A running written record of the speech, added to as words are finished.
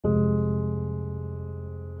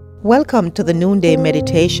Welcome to the Noonday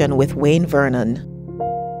Meditation with Wayne Vernon.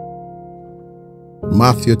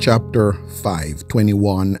 Matthew chapter 5,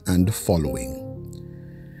 21 and following.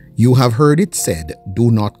 You have heard it said,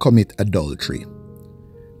 do not commit adultery.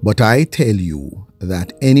 But I tell you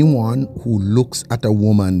that anyone who looks at a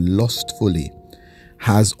woman lustfully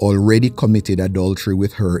has already committed adultery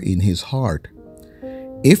with her in his heart.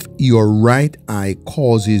 If your right eye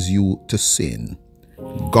causes you to sin,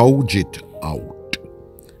 gouge it out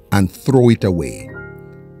and throw it away.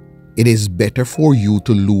 It is better for you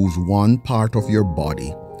to lose one part of your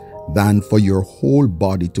body than for your whole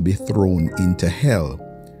body to be thrown into hell.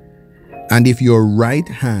 And if your right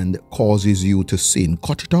hand causes you to sin,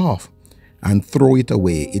 cut it off and throw it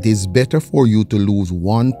away. It is better for you to lose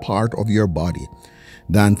one part of your body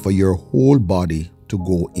than for your whole body to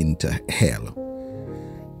go into hell.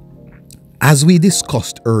 As we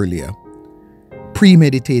discussed earlier,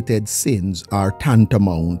 premeditated sins are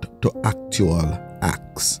tantamount to actual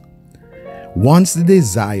acts. Once the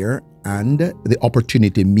desire and the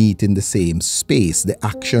opportunity meet in the same space, the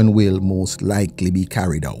action will most likely be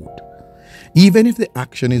carried out. Even if the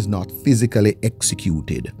action is not physically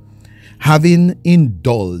executed, having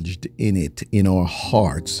indulged in it in our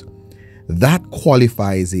hearts, that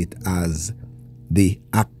qualifies it as the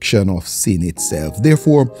action of sin itself.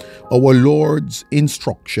 Therefore, our Lord's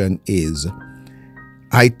instruction is,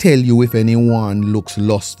 I tell you, if anyone looks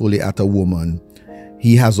lustfully at a woman,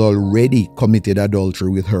 he has already committed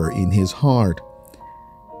adultery with her in his heart.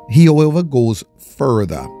 He, however, goes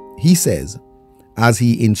further. He says, as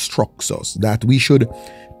he instructs us, that we should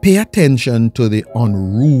pay attention to the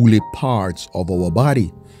unruly parts of our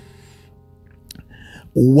body.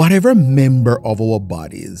 Whatever member of our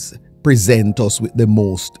bodies present us with the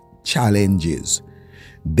most challenges,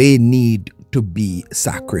 they need to be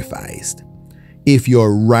sacrificed. If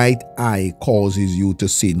your right eye causes you to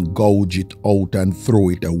sin, gouge it out and throw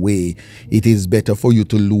it away. It is better for you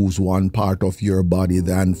to lose one part of your body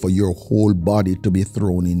than for your whole body to be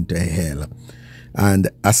thrown into hell. And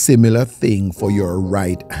a similar thing for your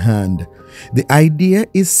right hand. The idea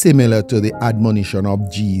is similar to the admonition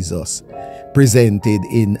of Jesus presented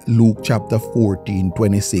in Luke chapter 14,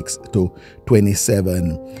 26 to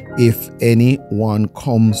 27. If anyone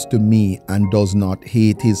comes to me and does not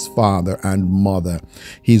hate his father and mother,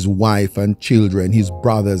 his wife and children, his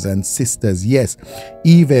brothers and sisters, yes,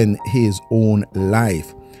 even his own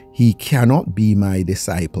life, he cannot be my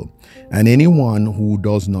disciple. And anyone who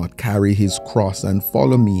does not carry his cross and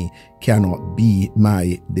follow me cannot be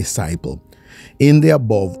my disciple. In the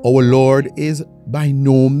above, our Lord is by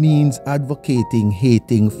no means advocating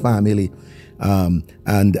hating family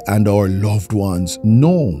and our loved ones.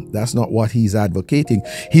 No, that's not what he's advocating.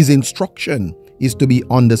 His instruction is to be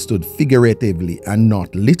understood figuratively and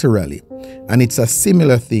not literally. And it's a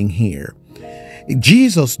similar thing here.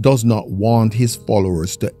 Jesus does not want his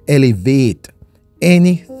followers to elevate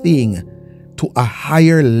anything to a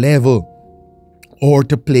higher level or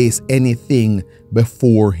to place anything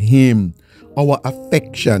before him. Our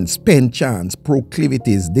affections, penchants,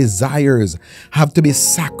 proclivities, desires have to be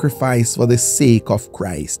sacrificed for the sake of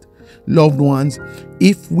Christ. Loved ones,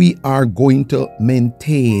 if we are going to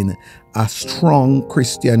maintain a strong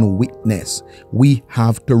Christian witness, we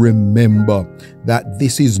have to remember that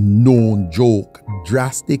this is no joke.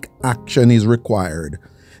 Drastic action is required.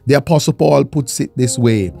 The Apostle Paul puts it this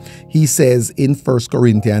way. He says in 1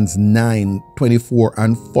 Corinthians 9, 24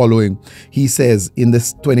 and following, he says in the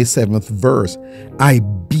 27th verse, I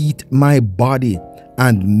beat my body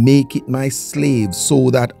and make it my slave, so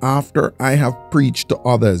that after I have preached to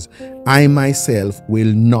others, I myself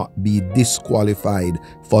will not be disqualified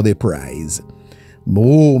for the prize.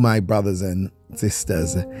 Oh, my brothers and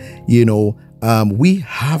sisters, we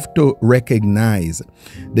have to recognize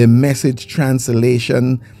the Message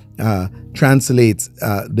translation translates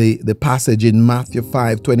the passage in Matthew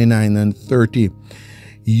 5, 29 and 30.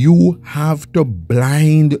 You have to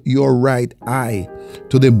blind your right eye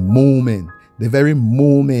to the very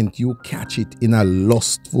moment you catch it in a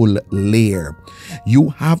lustful lair. You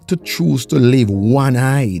have to choose to live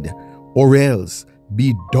one-eyed or else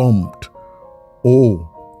be dumped,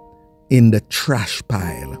 in the trash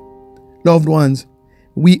pile. Loved ones,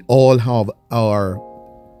 we all have our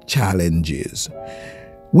challenges.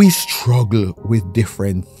 We struggle with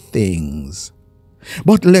different things.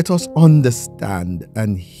 But let us understand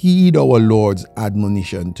and heed our Lord's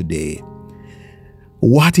admonition today.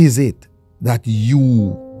 What is it that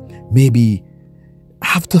you maybe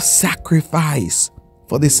have to sacrifice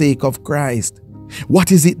for the sake of Christ?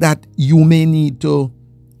 What is it that you may need to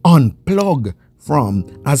unplug from,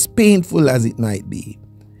 as painful as it might be?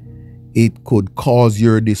 it could cause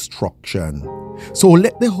your destruction. So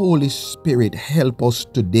let the Holy Spirit help us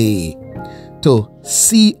today to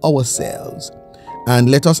see ourselves, and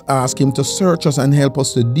let us ask Him to search us and help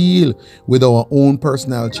us to deal with our own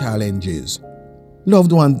personal challenges.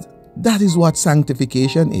 Loved ones, that is what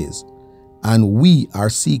sanctification is. And we are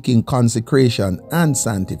seeking consecration and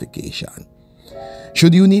sanctification.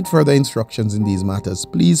 Should you need further instructions in these matters,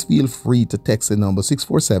 please feel free to text the number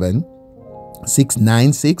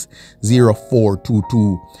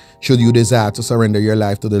 647-696-0422. Should you desire to surrender your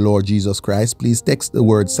life to the Lord Jesus Christ, please text the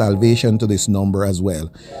word salvation to this number as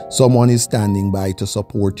well. Someone is standing by to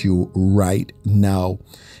support you right now.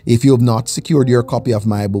 If you have not secured your copy of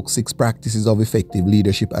my book, 6 Practices of Effective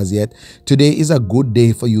Leadership as yet, today is a good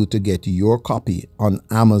day for you to get your copy on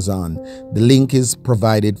Amazon. The link is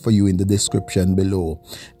provided for you in the description below.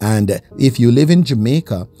 And if you live in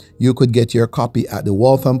Jamaica, you could get your copy at the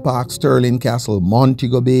Waltham Park, Stirling Castle,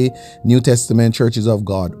 Montego Bay, New Testament Churches of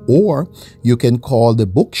God, or you can call the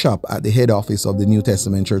bookshop at the head office of the New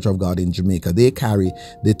Testament Church of God in Jamaica. They carry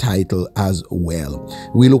the title as well.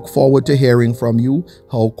 We look forward to hearing from you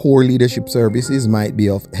how core leadership services might be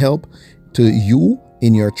of help to you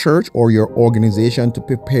in your church or your organization to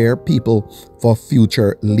prepare people for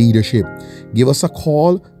future leadership. Give us a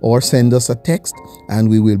call or send us a text, and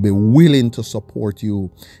we will be willing to support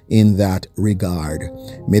you in that regard.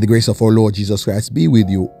 May the grace of our Lord Jesus Christ be with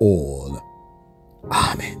you all.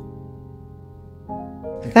 Amen.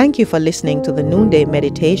 Thank you for listening to the Noonday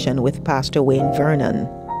Meditation with Pastor Wayne Vernon.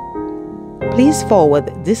 Please forward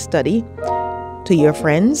this study to your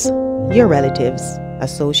friends, your relatives,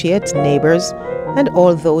 associates, neighbors, and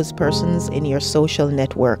all those persons in your social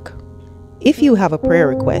network. If you have a prayer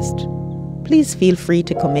request, please feel free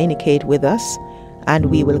to communicate with us, and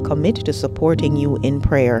we will commit to supporting you in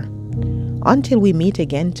prayer. Until we meet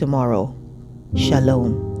again tomorrow,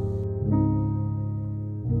 Shalom.